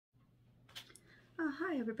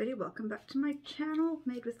Hi everybody, welcome back to my channel,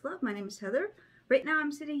 Made with Love. My name is Heather. Right now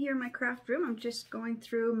I'm sitting here in my craft room. I'm just going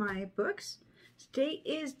through my books. Today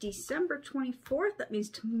is December 24th. That means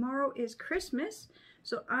tomorrow is Christmas.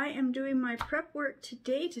 So I am doing my prep work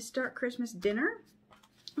today to start Christmas dinner.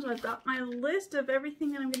 So I've got my list of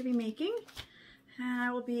everything that I'm going to be making. And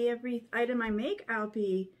I will be, every item I make, I'll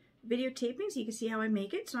be videotaping so you can see how I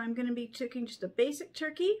make it. So I'm going to be cooking just a basic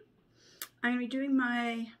turkey. I'm going to be doing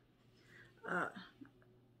my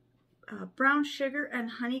brown sugar and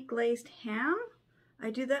honey glazed ham. I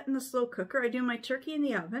do that in the slow cooker. I do my turkey in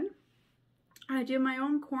the oven. I do my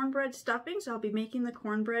own cornbread stuffings. I'll be making the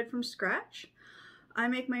cornbread from scratch. I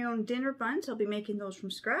make my own dinner buns. I'll be making those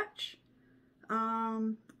from scratch.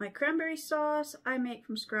 My cranberry sauce I make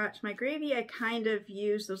from scratch. My gravy, I kind of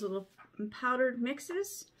use those little powdered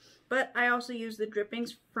mixes, but I also use the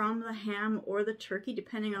drippings from the ham or the turkey,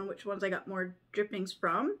 depending on which ones I got more drippings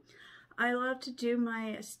from. I love to do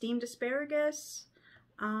my steamed asparagus.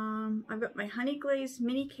 I've got my honey glazed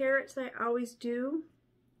mini carrots that I always do.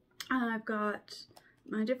 I've got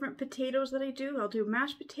my different potatoes that I do. I'll do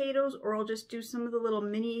mashed potatoes, or I'll just do some of the little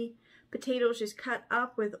mini potatoes just cut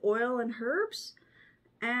up with oil and herbs.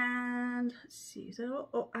 And let's see,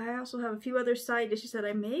 so I also have a few other side dishes that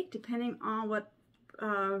I make depending on what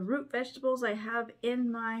root vegetables I have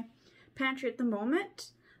in my pantry at the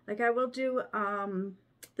moment. Like I will do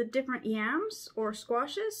the different yams or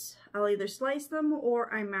squashes. I'll either slice them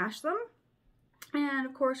or I mash them. And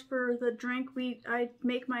of course for the drink I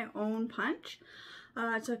make my own punch.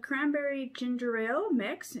 It's a cranberry ginger ale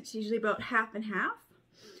mix. It's usually about half and half.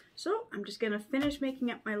 So I'm just going to finish making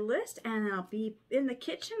up my list and I'll be in the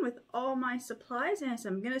kitchen with all my supplies, and so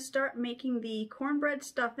I'm going to start making the cornbread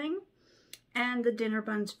stuffing and the dinner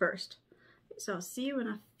buns first. So I'll see you in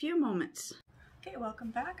a few moments. Okay, welcome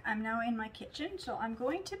back. I'm now in my kitchen. So I'm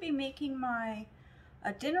going to be making my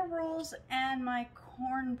dinner rolls and my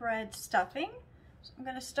cornbread stuffing. So I'm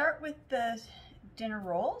going to start with the dinner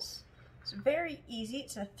rolls. It's very easy.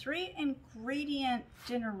 It's a 3-ingredient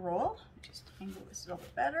dinner roll. Just angle this a little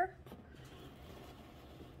bit better.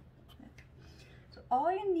 So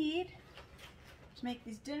all you need to make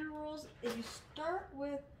these dinner rolls is you start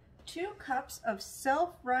with 2 cups of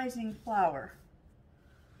self-rising flour.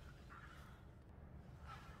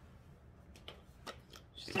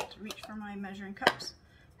 Just have to reach for my measuring cups.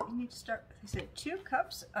 You need to start with, I said, 2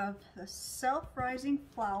 cups of the self-rising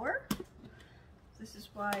flour. This is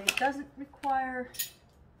why it doesn't require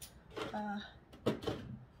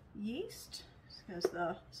yeast, because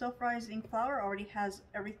the self-rising flour already has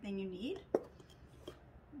everything you need.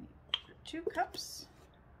 2 cups.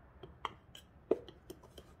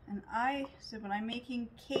 And so when I'm making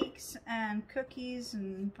cakes and cookies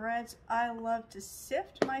and breads, I love to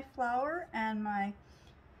sift my flour and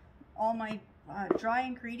all my dry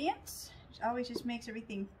ingredients. It always just makes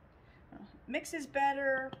everything mixes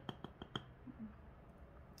better.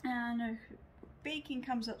 And baking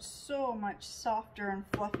comes out so much softer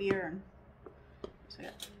and fluffier. And so I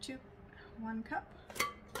got 1 cup.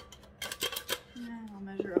 And I'll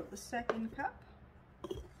measure out the 2nd cup.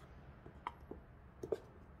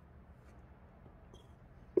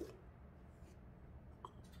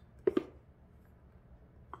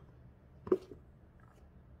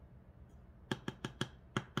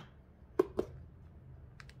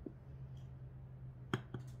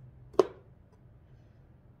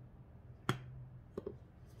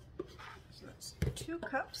 So that's 2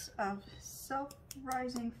 cups of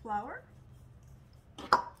self-rising flour.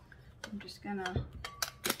 I'm just gonna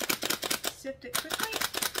sift it quickly.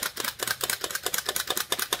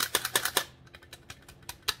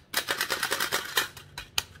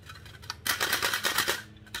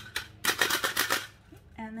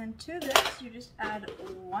 And then to this, you just add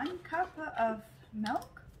 1 cup of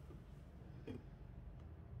milk.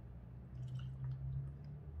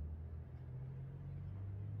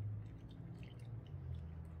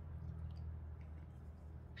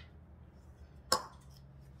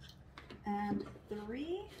 And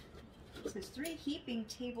 3 heaping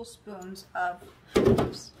tablespoons of,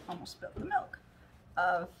 oops, almost spilled the milk,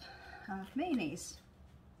 of mayonnaise.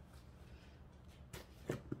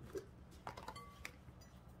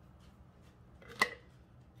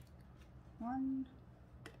 1,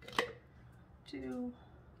 2,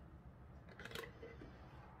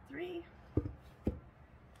 3.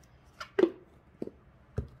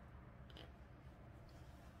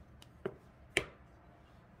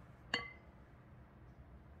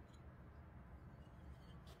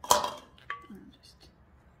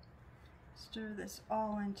 Stir this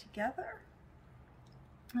all in together.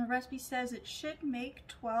 The recipe says it should make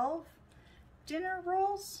 12 dinner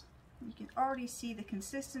rolls. You can already see the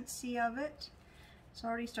consistency of it. It's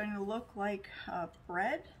already starting to look like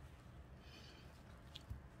bread.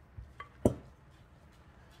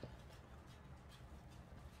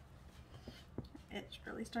 It's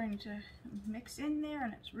really starting to mix in there,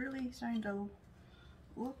 and it's really starting to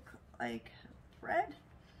look like bread.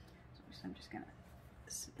 So I'm just gonna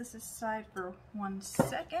set this aside for 1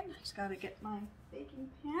 second. Just gotta get my baking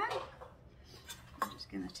pan. I'm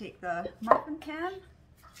just gonna take the muffin pan,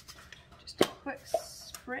 just a quick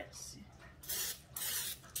spritz.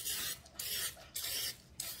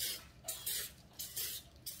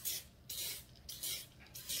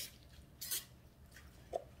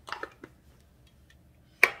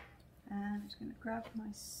 And I'm just gonna grab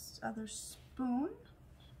my other spoon.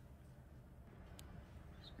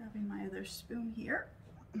 Just grabbing my other spoon here.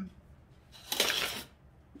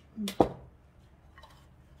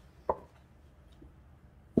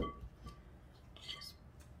 Just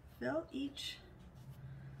fill each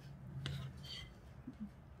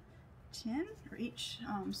tin or each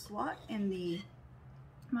slot in the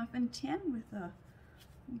muffin tin with a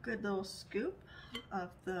good little scoop of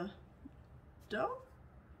the dough.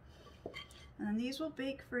 And then these will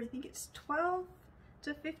bake for, I think it's 12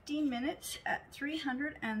 to 15 minutes at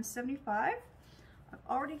 375. I've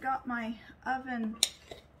already got my oven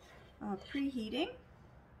preheating.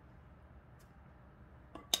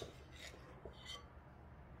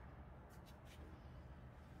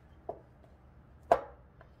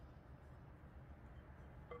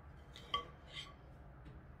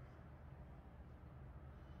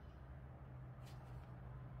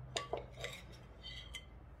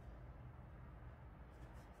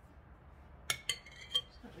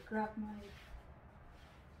 Grab my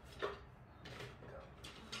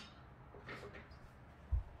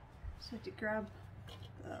so to grab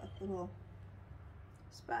the little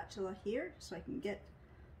spatula here so I can get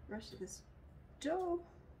the rest of this dough.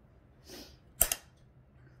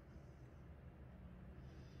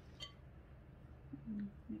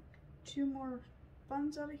 Make 2 more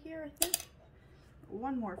buns out of here, I think.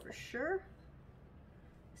 1 more for sure.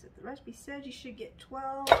 Except the recipe said you should get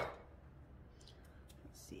 12.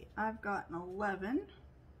 See, I've gotten 11,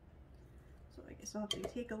 so I guess I'll have to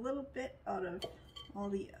take a little bit out of all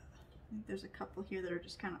the, I think there's a couple here that are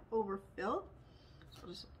just kind of overfilled, so I'll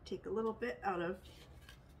just take a little bit out of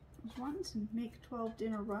those ones and make 12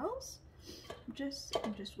 dinner rolls. I'm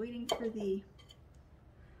just waiting for the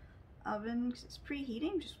oven, because it's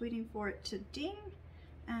preheating, just waiting for it to ding,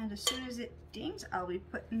 and as soon as it dings, I'll be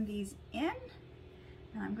putting these in,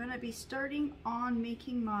 and I'm going to be starting on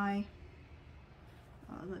making my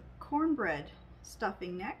the cornbread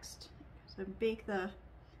stuffing next. So bake the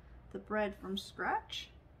bread from scratch.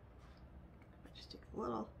 I just take a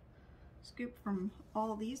little scoop from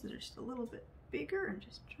all these that are just a little bit bigger, and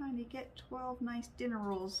just trying to get 12 nice dinner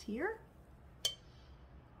rolls here.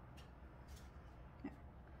 Yeah.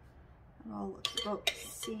 It all looks about the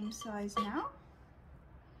same size now.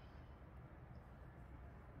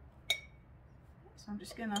 So I'm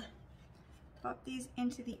just gonna pop these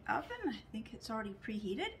into the oven. I think it's already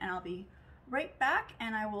preheated, and I'll be right back,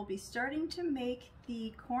 and I will be starting to make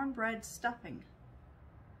the cornbread stuffing.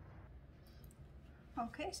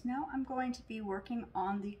 Okay, so now I'm going to be working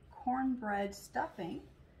on the cornbread stuffing.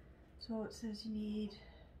 So it says you need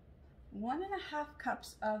 1.5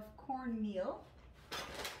 cups of cornmeal.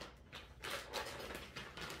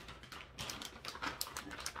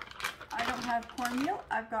 I don't have cornmeal,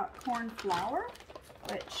 I've got corn flour,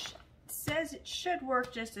 which says it should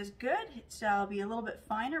work just as good. It'll be a little bit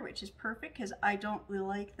finer, which is perfect because I don't really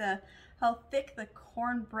like how thick the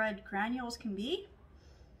cornbread granules can be.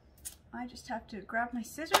 I just have to grab my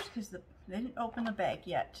scissors because they didn't open the bag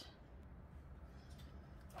yet.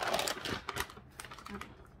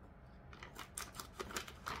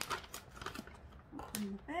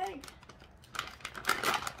 Open the bag,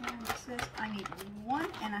 and it says I need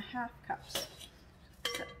 1.5 cups.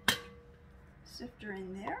 So, sifter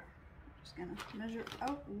in there. Just gonna measure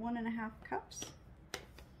out 1.5 cups.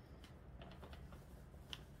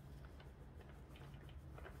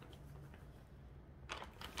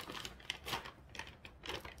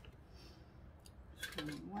 And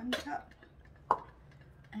 1 cup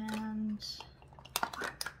and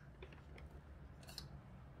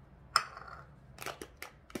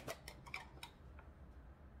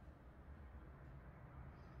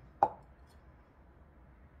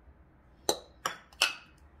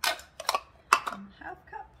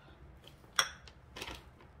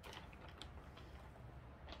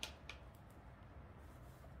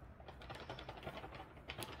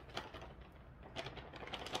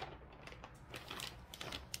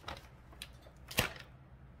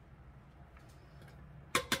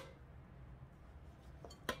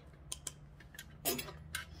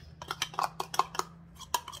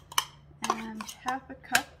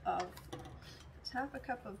half a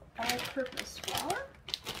cup of all-purpose flour.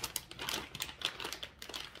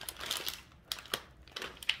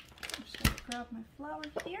 I'm just going to grab my flour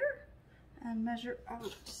here and measure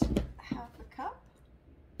out half a cup.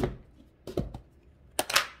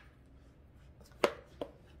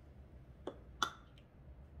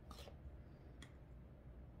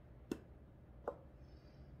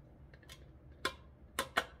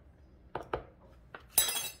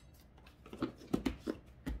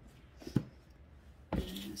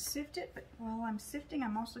 Sift it, but while I'm sifting,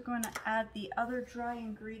 I'm also going to add the other dry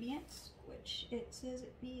ingredients, which it says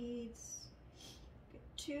it needs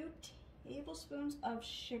 2 tablespoons of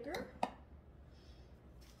sugar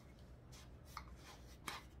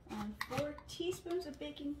and 4 teaspoons of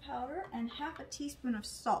baking powder and half a teaspoon of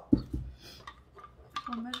salt.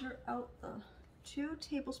 I'll measure out the 2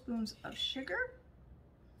 tablespoons of sugar.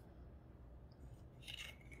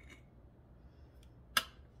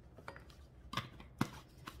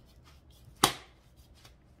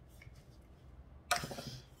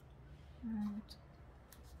 And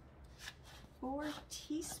 4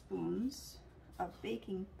 teaspoons of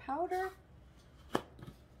baking powder.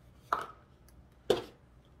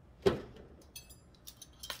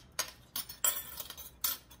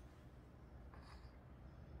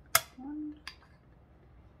 One,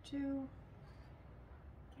 2,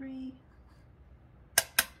 3,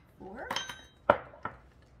 4.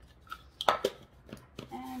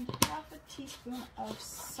 And half a teaspoon of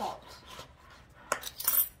salt.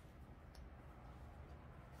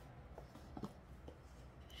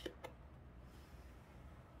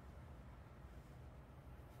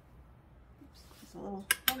 A little,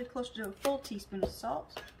 probably closer to a full teaspoon of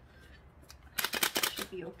salt.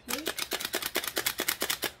 Should be okay.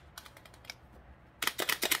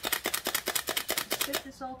 Sift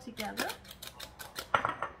this all together.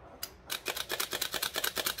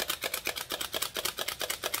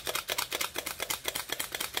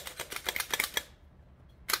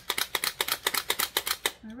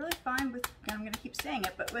 I really find with, and I'm going to keep saying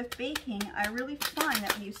it, but with baking, I really find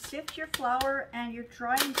that when you sift your flour and your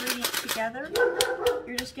dry ingredients together,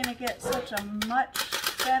 you're just going to get such a much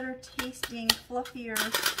better tasting, fluffier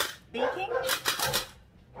baking.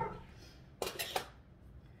 Okay,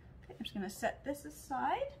 I'm just going to set this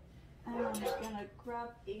aside, and I'm just going to grab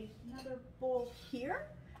another bowl here,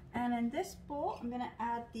 and in this bowl, I'm going to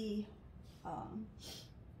add the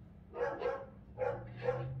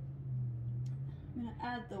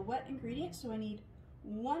wet ingredients. So I need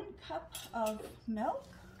 1 cup of milk,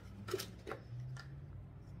 so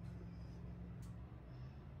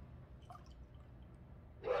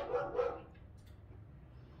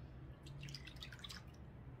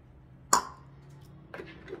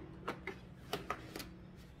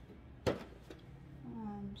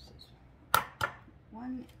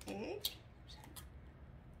 1 egg,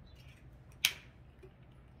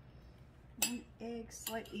 1 egg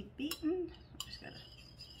slightly beaten. Just gotta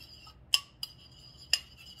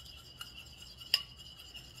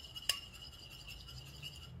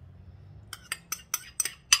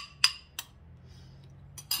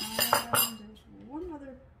and there's one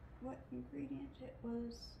other wet ingredient. It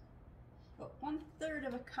was about 1/3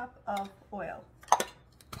 of a cup of oil.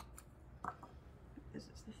 This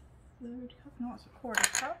is the 3rd cup. No, it's a 1/4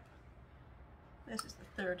 cup. This is the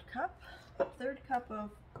 3rd cup. 1/3 cup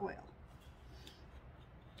of oil.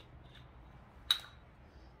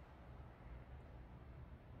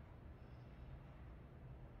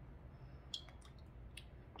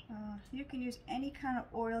 You can use any kind of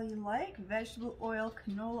oil you like, vegetable oil,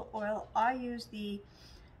 canola oil. I use the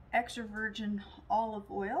extra virgin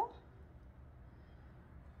olive oil.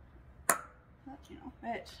 But, you know,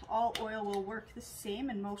 all oil will work the same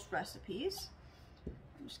in most recipes.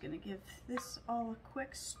 I'm just going to give this all a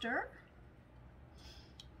quick stir.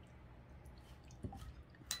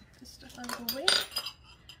 Get this stuff out of the way.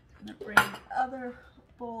 I'm going to bring the other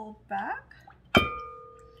bowl back.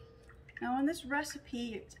 Now in this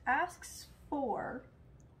recipe, it asks for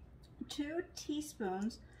 2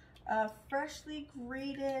 teaspoons of freshly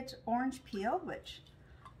grated orange peel, which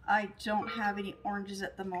I don't have any oranges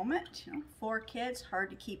at the moment. You know, 4 kids,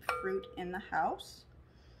 hard to keep fruit in the house.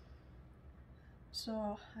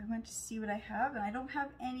 So I went to see what I have, and I don't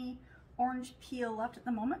have any orange peel left at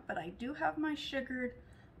the moment, but I do have my sugared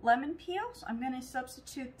lemon peel, so I'm going to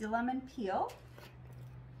substitute the lemon peel.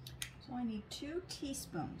 So I need 2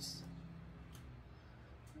 teaspoons.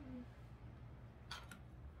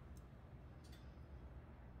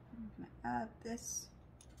 I'm going to add this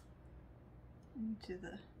into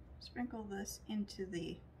the, sprinkle this into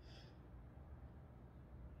the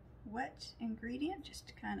wet ingredient just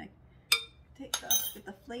to kind of get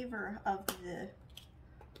the flavor of the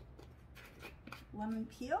lemon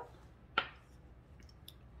peel.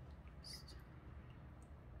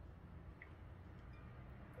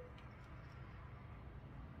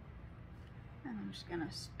 And I'm just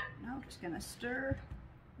gonna stir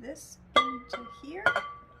this into here.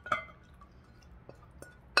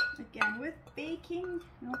 Again, with baking, you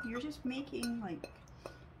know, if you're just making like,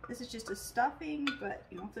 this is just a stuffing, but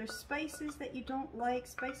you know, if there's spices that you don't like,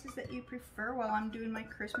 spices that you prefer while I'm doing my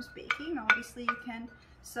Christmas baking, obviously you can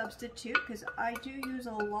substitute, because I do use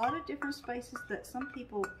a lot of different spices that some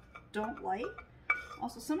people don't like.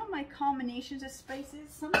 Also, some of my combinations of spices,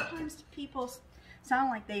 sometimes to people sound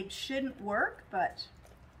like they shouldn't work, but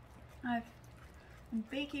I've been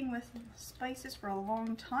baking with spices for a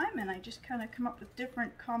long time, and I just kind of come up with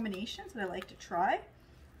different combinations that I like to try.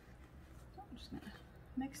 So I'm just going to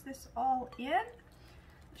mix this all in. It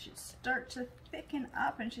should start to thicken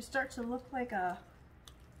up, and it should start to look like a,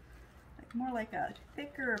 more like a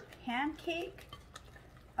thicker pancake.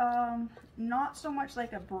 Not so much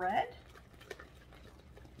like a bread.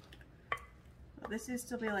 So this is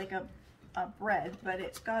still be like a bread, but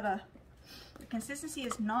it's got the consistency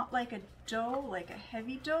is not like a dough, like a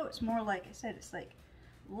heavy dough. It's more like I said, it's like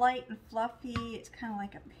light and fluffy. It's kind of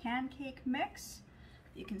like a pancake mix.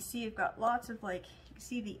 You can see I've got lots of like, you can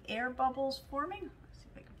see the air bubbles forming. Let's see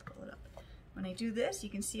if I can pull it up. When I do this, you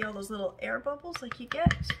can see all those little air bubbles like you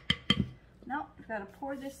get. Now I've got to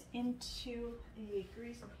pour this into a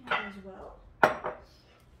greased pan as well.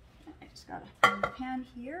 I just got a pan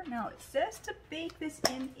here. Now it says to bake this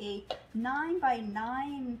in a 9 by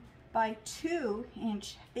 9 by 2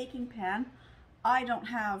 inch baking pan. I don't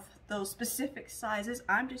have those specific sizes.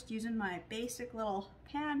 I'm just using my basic little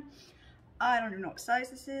pan. I don't even know what size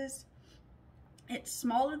this is. It's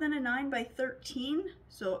smaller than a 9 by 13,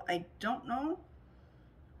 so I don't know.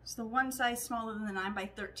 It's the one size smaller than the 9 by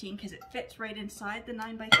 13 because it fits right inside the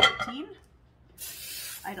 9 by 13.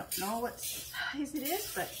 I don't know what size it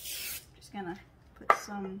is, but I'm just gonna put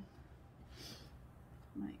some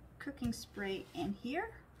my cooking spray in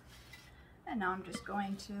here. And now I'm just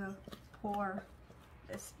going to pour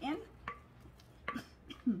this in.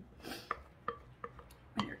 When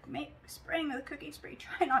you're spraying the cooking spray,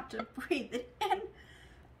 try not to breathe it in.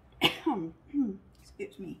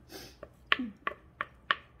 Excuse me.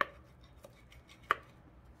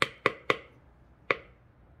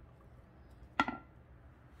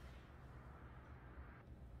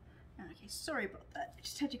 Okay, sorry about that. I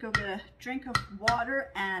just had to go get a drink of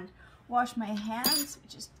water and wash my hands.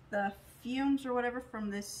 Just the fumes or whatever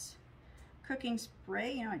from this cooking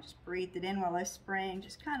spray, you know, I just breathed it in while I was spraying,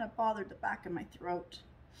 just kind of bothered the back of my throat.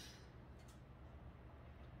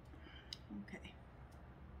 Okay,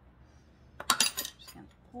 just gonna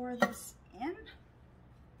pour this in.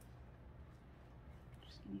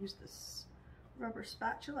 Just gonna use this rubber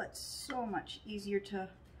spatula. It's so much easier to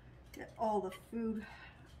get all the food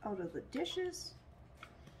out of the dishes.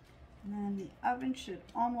 And then the oven should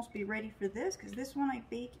almost be ready for this, because this one I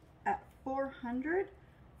bake at 400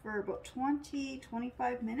 for about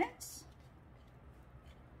 20-25 minutes.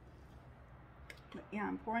 But yeah,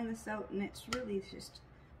 I'm pouring this out, and it's really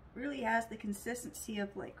really has the consistency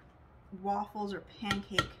of like waffles or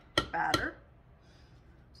pancake batter.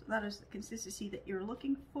 So that is the consistency that you're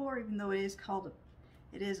looking for, even though it is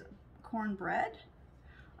cornbread.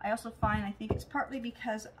 I also find, I think it's partly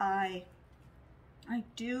because I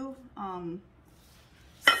do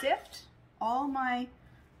sift all my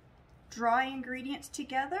dry ingredients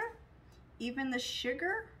together, even the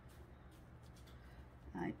sugar.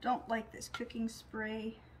 I don't like this cooking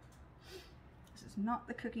spray. This is not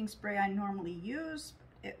the cooking spray I normally use.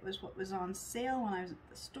 It was what was on sale when I was at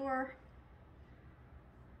the store.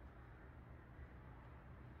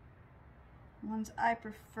 Ones I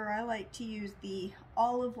prefer, I like to use the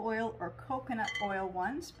olive oil or coconut oil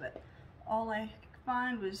ones, but all I could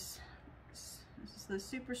find was this is the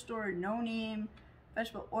Superstore no name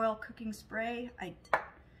vegetable oil cooking spray. I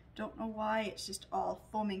don't know why it's just all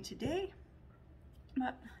foaming today,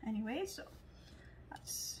 but anyway, so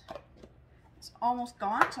it's almost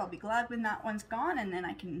gone, so I'll be glad when that one's gone, and then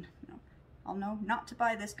I can, I'll know not to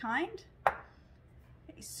buy this kind.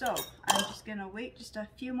 Okay, so I'm just gonna wait just a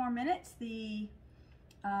few more minutes. The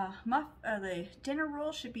the dinner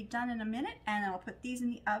roll should be done in a minute, and I'll put these in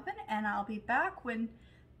the oven, and I'll be back when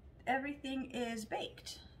everything is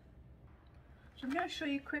baked. So I'm going to show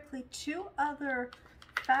you quickly two other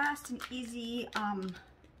fast and easy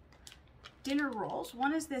dinner rolls.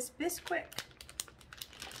 One is this Bisquick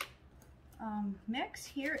mix.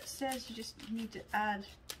 Here it says you just need to add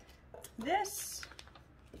this.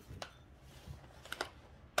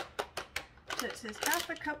 So it says half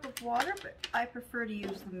a cup of water, but I prefer to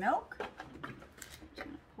use the milk. I'm just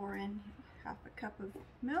going to pour in half a cup of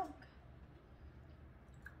milk.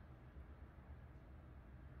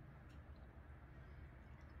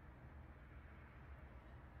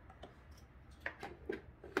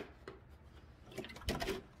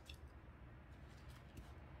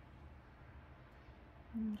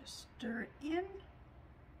 And just stir it in.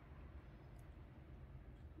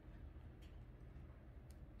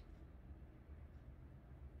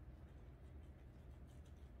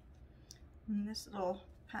 And this little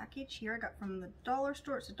package here I got from the dollar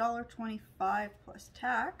store. It's $1.25 plus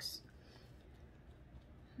tax.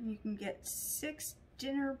 And you can get 6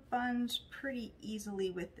 dinner buns pretty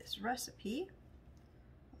easily with this recipe.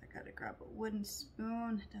 I gotta grab a wooden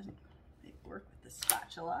spoon. It doesn't work with the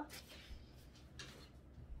spatula.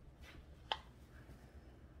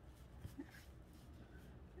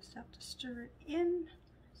 Just have to stir it in.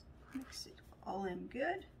 Mix it all in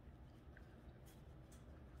good.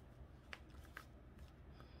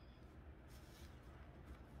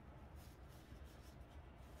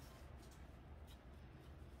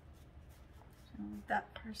 Leave that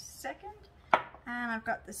for a second. And I've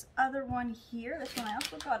got this other one here. This one I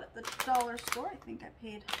also got at the dollar store. I think I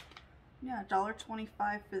paid, yeah, $1.25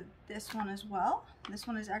 for this one as well. This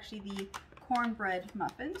one is actually the cornbread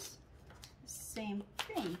muffins. Same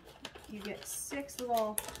thing. You get 6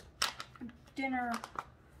 little dinner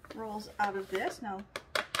rolls out of this. Now,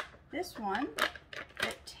 this one,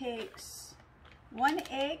 it takes 1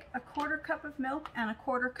 egg, a 1/4 cup of milk, and a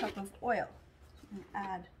 1/4 cup of oil. So I'm going to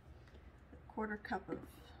add 1/4 cup of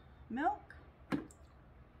milk.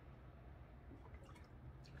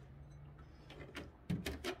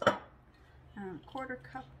 And 1/4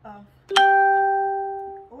 cup of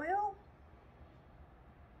oil.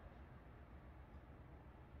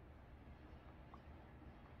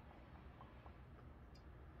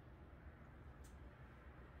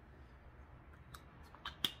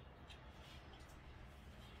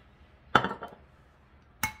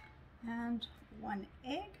 And 1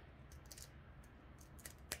 egg.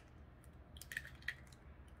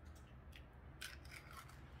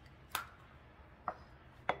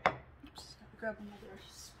 Grab another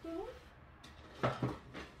spoon.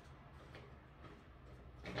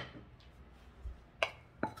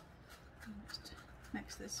 Just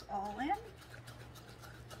mix this all in.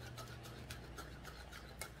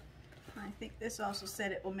 I think this also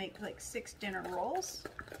said it will make like 6 dinner rolls.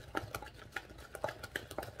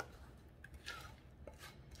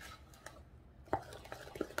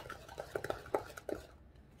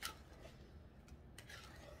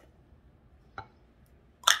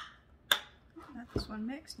 This one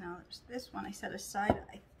mixed. Now there's this one I set aside.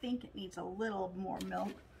 I think it needs a little more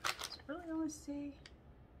milk. So I really want to say,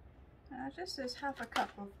 it just says half a cup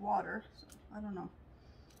of water. So I don't know.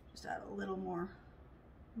 Just add a little more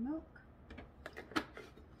milk.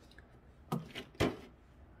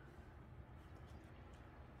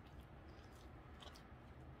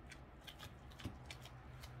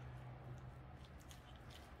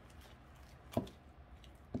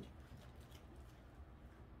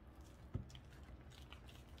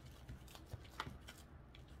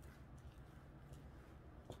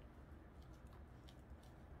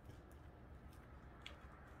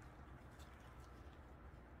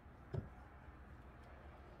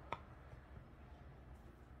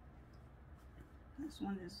 This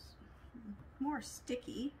one is more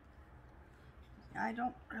sticky. I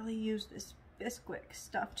don't really use this Bisquick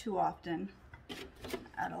stuff too often.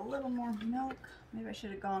 Add a little more milk. Maybe I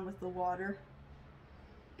should have gone with the water.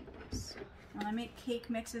 When I make cake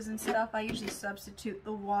mixes and stuff, I usually substitute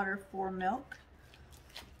the water for milk.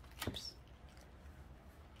 Oops.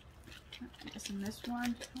 I guess in this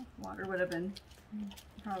one, water would have been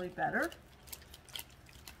probably better.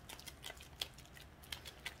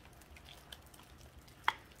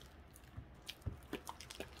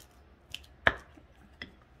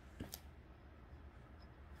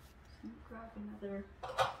 Grab another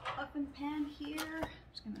oven pan here. I'm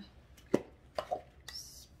just gonna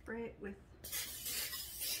spray it with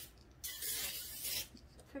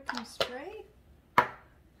cooking spray.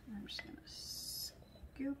 And I'm just gonna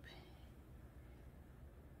scoop.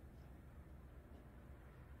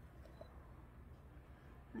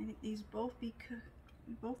 I think these both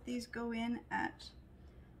these go in at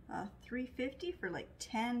 350 for like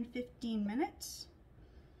 10-15 minutes.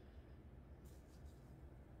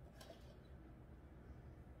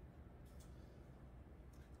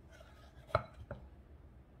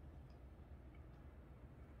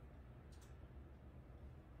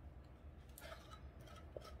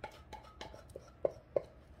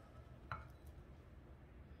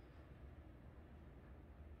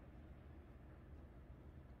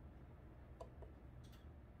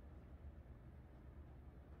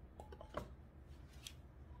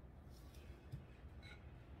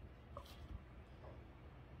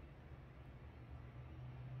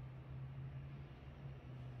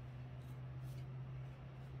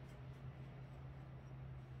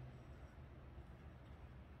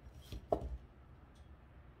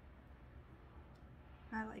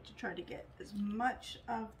 I like to try to get as much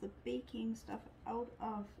of the baking stuff out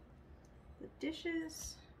of the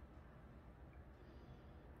dishes.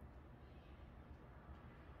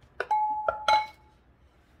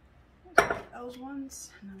 Those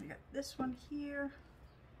ones, and then we got this one here.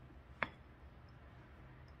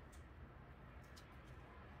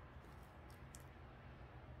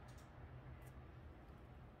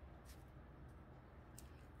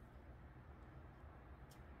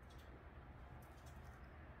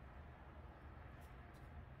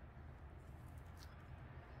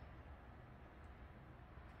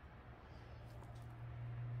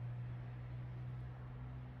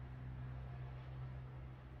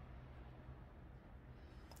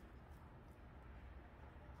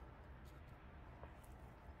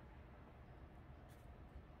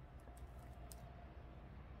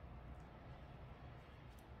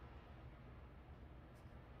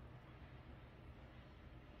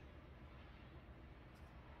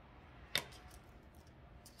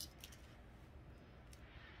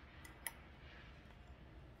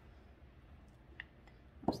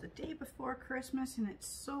 It's the day before Christmas and it's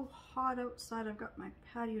so hot outside. I've got my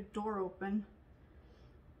patio door open.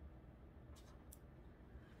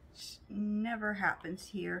 It never happens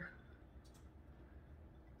here.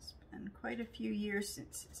 It's been quite a few years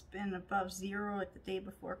since it's been above zero at the day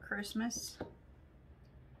before Christmas.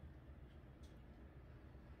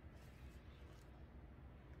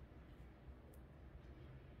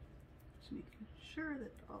 Just making sure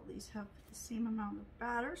that all these have the same amount of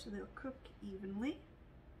batter so they'll cook evenly.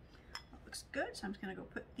 Looks good, so I'm just going to go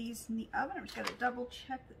put these in the oven. I'm just going to double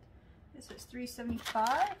check that this is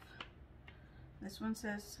 375. This one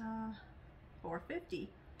says 450.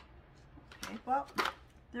 Okay, well,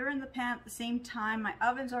 they're in the pan at the same time. My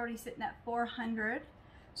oven's already sitting at 400.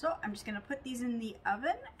 So I'm just going to put these in the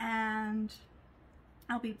oven and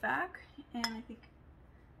I'll be back. And I think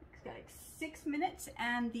it's got like 6 minutes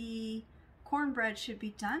and the cornbread should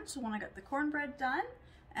be done. So when I got the cornbread done,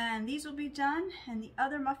 and these will be done, and the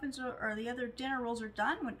other muffins or the other dinner rolls are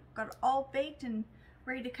done. When I've got it all baked and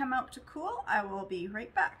ready to come out to cool, I will be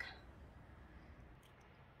right back.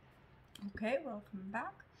 Okay, welcome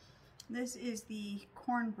back. This is the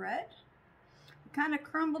cornbread. It kind of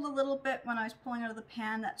crumbled a little bit when I was pulling out of the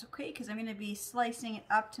pan. That's okay, because I'm going to be slicing it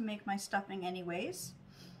up to make my stuffing anyways.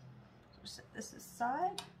 So set this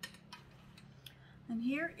aside. And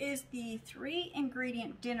here is the 3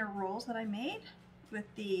 ingredient dinner rolls that I made with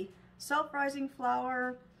the self-rising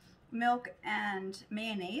flour, milk, and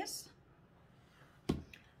mayonnaise.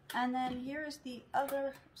 And then here is the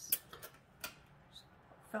other, oops,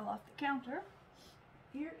 fell off the counter.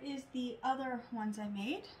 Here is the other ones I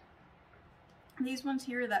made. These ones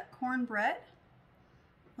here are that cornbread,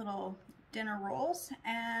 little dinner rolls,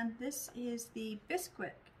 and this is the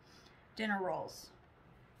biscuit dinner rolls.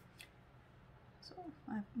 So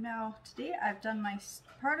today I've done my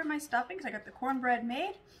part of my stuffings. I got the cornbread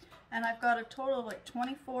made and I've got a total of like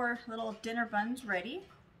 24 little dinner buns ready.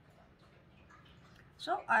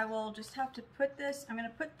 So I will just have to put this, I'm going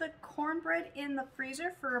to put the cornbread in the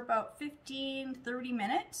freezer for about 15-30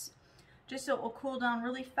 minutes just so it will cool down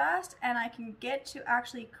really fast and I can get to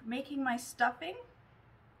actually making my stuffing.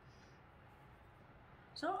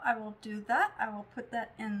 So I will do that. I will put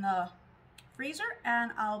that in the freezer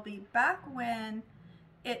and I'll be back when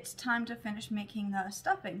it's time to finish making the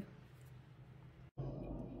stuffing.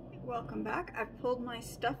 Welcome back. I've pulled my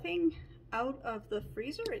stuffing out of the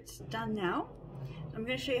freezer. It's done now. I'm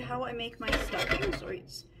going to show you how I make my stuffing. So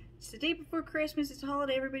it's the day before Christmas, it's a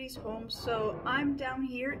holiday, everybody's home. So I'm down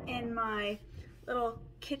here in my little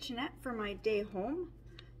kitchenette for my day home.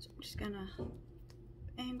 So I'm just going to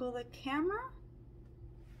angle the camera.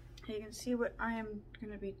 You can see what I am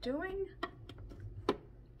going to be doing.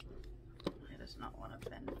 It does not want to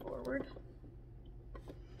bend forward.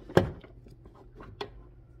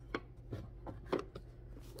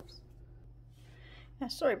 Yeah,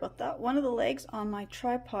 sorry about that. One of the legs on my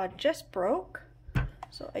tripod just broke.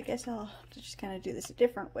 So I guess I'll just kind of do this a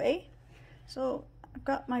different way. So I've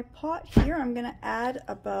got my pot here. I'm going to add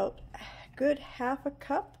about a good half a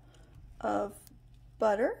cup of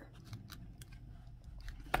butter.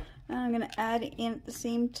 And I'm going to add in at the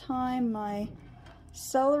same time my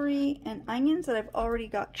celery and onions that I've already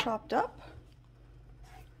got chopped up.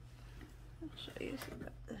 I'll show you. So I've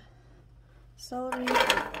got the celery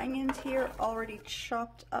and onions here already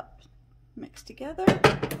chopped up mix together.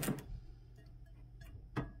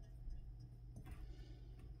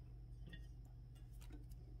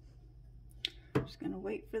 I'm just going to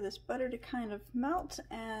wait for this butter to kind of melt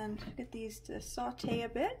and get these to saute a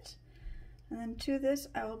bit. And then to this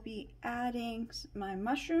I will be adding my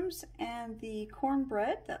mushrooms and the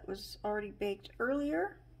cornbread that was already baked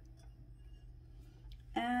earlier.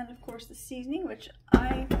 And of course the seasoning, which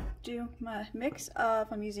I do my mix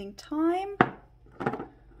of, I'm using thyme,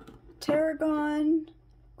 tarragon,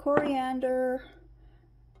 coriander,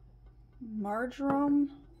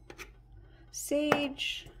 marjoram,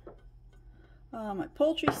 sage, my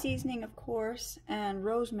poultry seasoning of course, and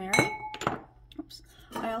rosemary. Oops.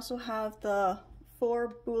 I also have the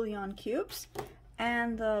 4 bouillon cubes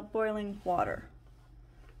and the boiling water.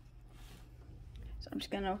 So I'm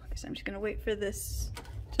just gonna wait for this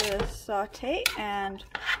to saute, and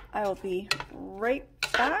I will be right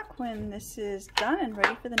back when this is done and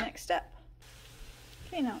ready for the next step.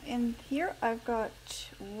 Okay, now in here I've got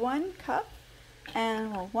 1 cup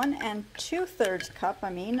and 1 2/3 cup,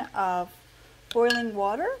 of boiling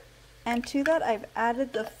water, and to that I've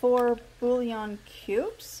added the 4 bouillon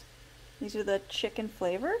cubes. These are the chicken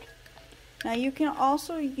flavored. Now you can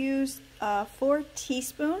also use 4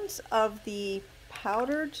 teaspoons of the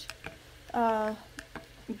powdered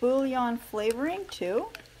bouillon flavoring too.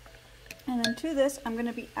 And then to this I'm going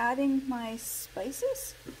to be adding my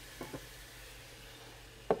spices.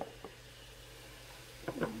 I'll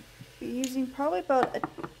be using probably about a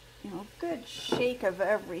good shake of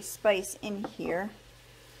every spice in here.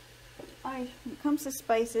 When it comes to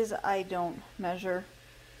spices, I don't measure.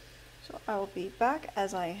 So I will be back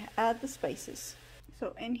as I add the spices.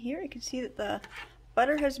 So in here you can see that the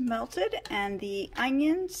butter has melted, and the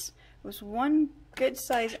onions was 1 good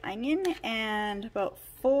size onion and about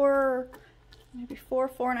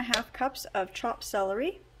 4.5 cups of chopped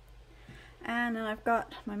celery. And then I've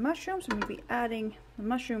got my mushrooms. I'm going to be adding the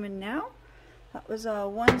mushroom in now. That was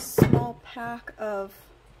 1 small pack of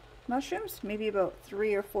mushrooms, maybe about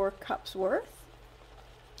 3 or 4 cups worth.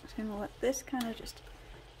 I'm just going to let this kind of just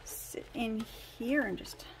sit in here and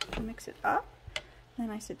just mix it up. Then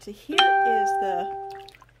I said, so here is the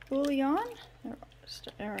bouillon.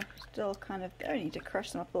 They're still kind of there. I need to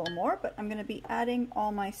crush them up a little more, but I'm going to be adding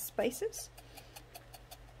all my spices.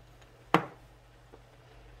 Like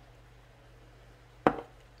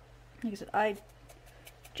I said, I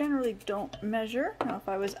generally don't measure. Now if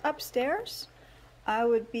I was upstairs, I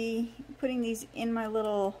would be putting these in my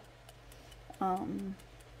little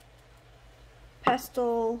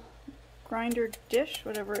pestle grinder dish,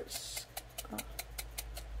 whatever it's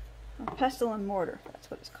pestle and mortar, that's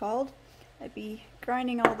what it's called. I'd be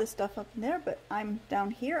grinding all this stuff up in there, but I'm down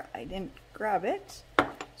here, I didn't grab it,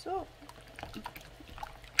 so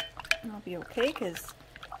I'll be okay, because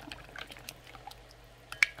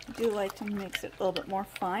I do like to mix it a little bit more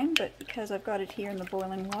fine, but because I've got it here in the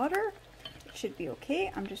boiling water, it should be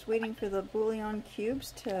okay. I'm just waiting for the bouillon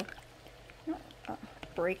cubes to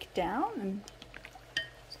break down, and I'm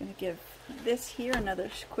just going to give this here another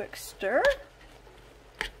quick stir.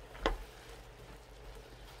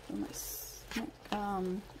 My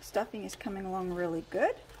stuffing is coming along really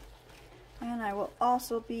good, and I will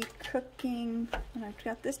also be cooking, when I've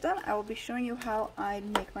got this done, I will be showing you how I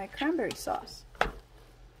make my cranberry sauce.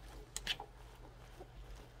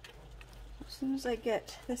 As soon as I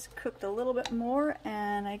get this cooked a little bit more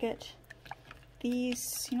and I get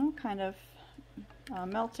these, kind of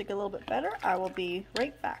melting a little bit better, I will be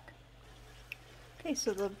right back. Okay,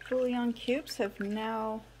 so the bouillon cubes have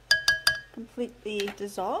now completely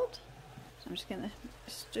dissolved. So I'm just going to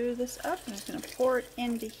stir this up. I'm just going to pour it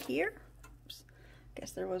into here. Oops.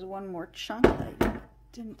 Guess there was one more chunk that I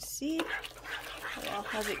didn't see. Well,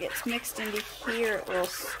 as it gets mixed into here, it will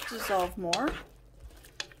dissolve more.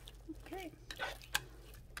 Okay.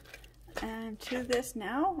 And to this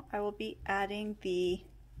now, I will be adding the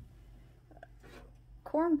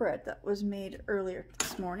cornbread that was made earlier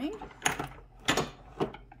this morning.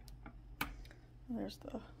 There's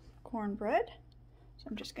the cornbread. So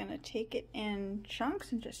I'm just going to take it in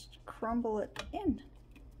chunks and just crumble it in.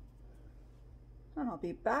 And I'll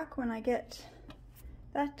be back when I get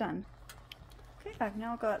that done. Okay, I've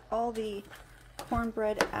now got all the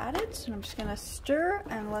cornbread added, so I'm just going to stir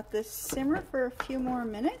and let this simmer for a few more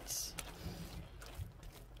minutes.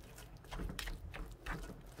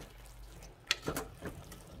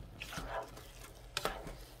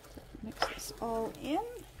 Mix this all in.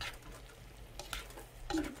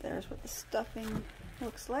 There's what the stuffing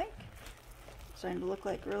looks like. It's starting to look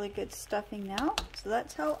like really good stuffing now. So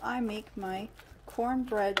that's how I make my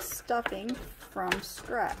cornbread stuffing from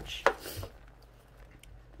scratch.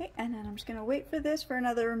 Okay, and then I'm just going to wait for this for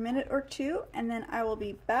another minute or two, and then I will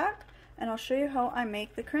be back and I'll show you how I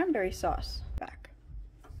make the cranberry sauce. Back.